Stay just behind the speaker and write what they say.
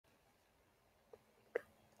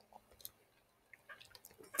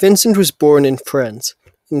Vincent was born in France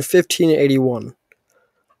in 1581.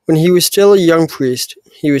 When he was still a young priest,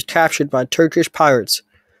 he was captured by Turkish pirates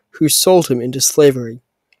who sold him into slavery.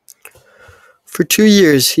 For 2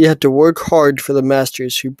 years he had to work hard for the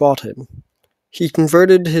masters who bought him. He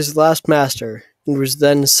converted his last master and was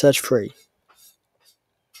then set free.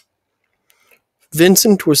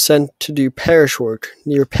 Vincent was sent to do parish work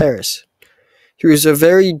near Paris. He was a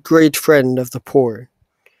very great friend of the poor.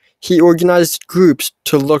 He organized groups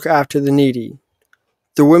to look after the needy.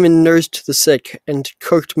 The women nursed the sick and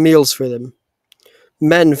cooked meals for them.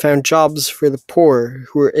 Men found jobs for the poor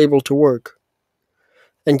who were able to work,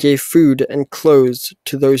 and gave food and clothes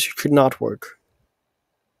to those who could not work.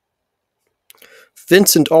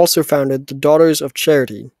 Vincent also founded the Daughters of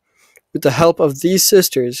Charity. With the help of these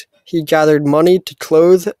sisters, he gathered money to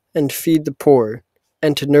clothe and feed the poor,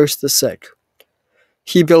 and to nurse the sick.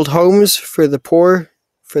 He built homes for the poor,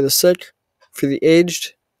 for the sick, for the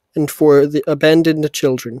aged, and for the abandoned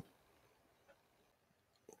children.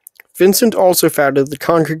 Vincent also founded the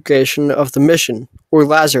Congregation of the Mission, or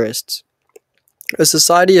Lazarists, a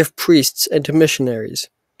society of priests and missionaries.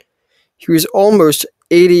 He was almost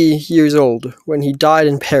 80 years old when he died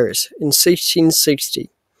in Paris in 1660.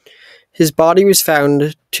 His body was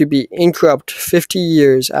found to be incorrupt 50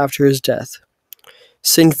 years after his death.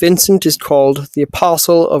 St. Vincent is called the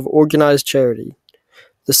Apostle of Organized Charity.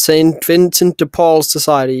 The St. Vincent de Paul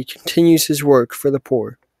Society continues his work for the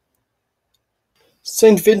poor.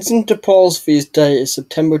 St. Vincent de Paul's feast day is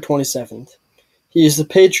September 27th. He is the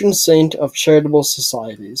patron saint of charitable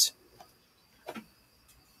societies.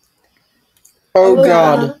 O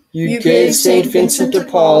God, you gave St. Vincent de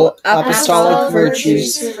Paul apostolic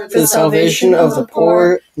virtues for the salvation of the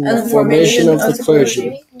poor and the formation of the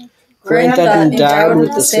clergy. Grant that, endowed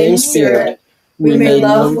with the same Spirit, we may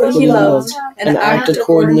love what he loved and act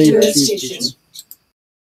accordingly to his teachings.